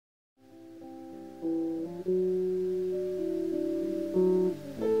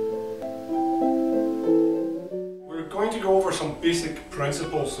go over some basic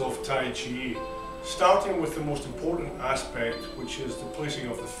principles of Tai Chi, starting with the most important aspect, which is the placing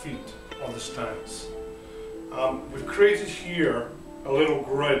of the feet or the stance. We've created here a little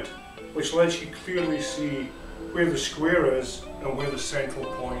grid which lets you clearly see where the square is and where the central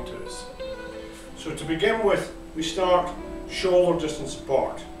point is. So to begin with, we start shoulder distance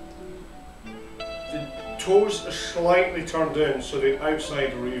apart. The toes are slightly turned in so the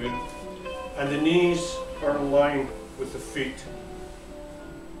outside are even, and the knees are in line with the feet.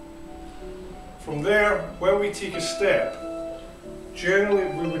 From there, when we take a step, generally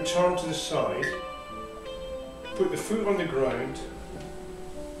we would turn to the side, put the foot on the ground,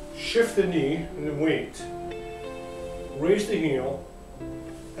 shift the knee and the weight, raise the heel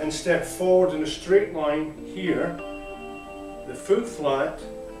and step forward in a straight line here, the foot flat,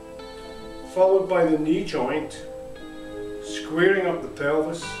 followed by the knee joint, squaring up the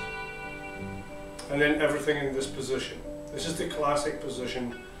pelvis, and then everything in this position. This is the classic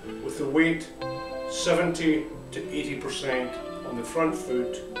position with the weight 70 to 80% on the front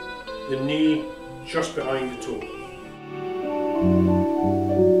foot, the knee just behind the toe.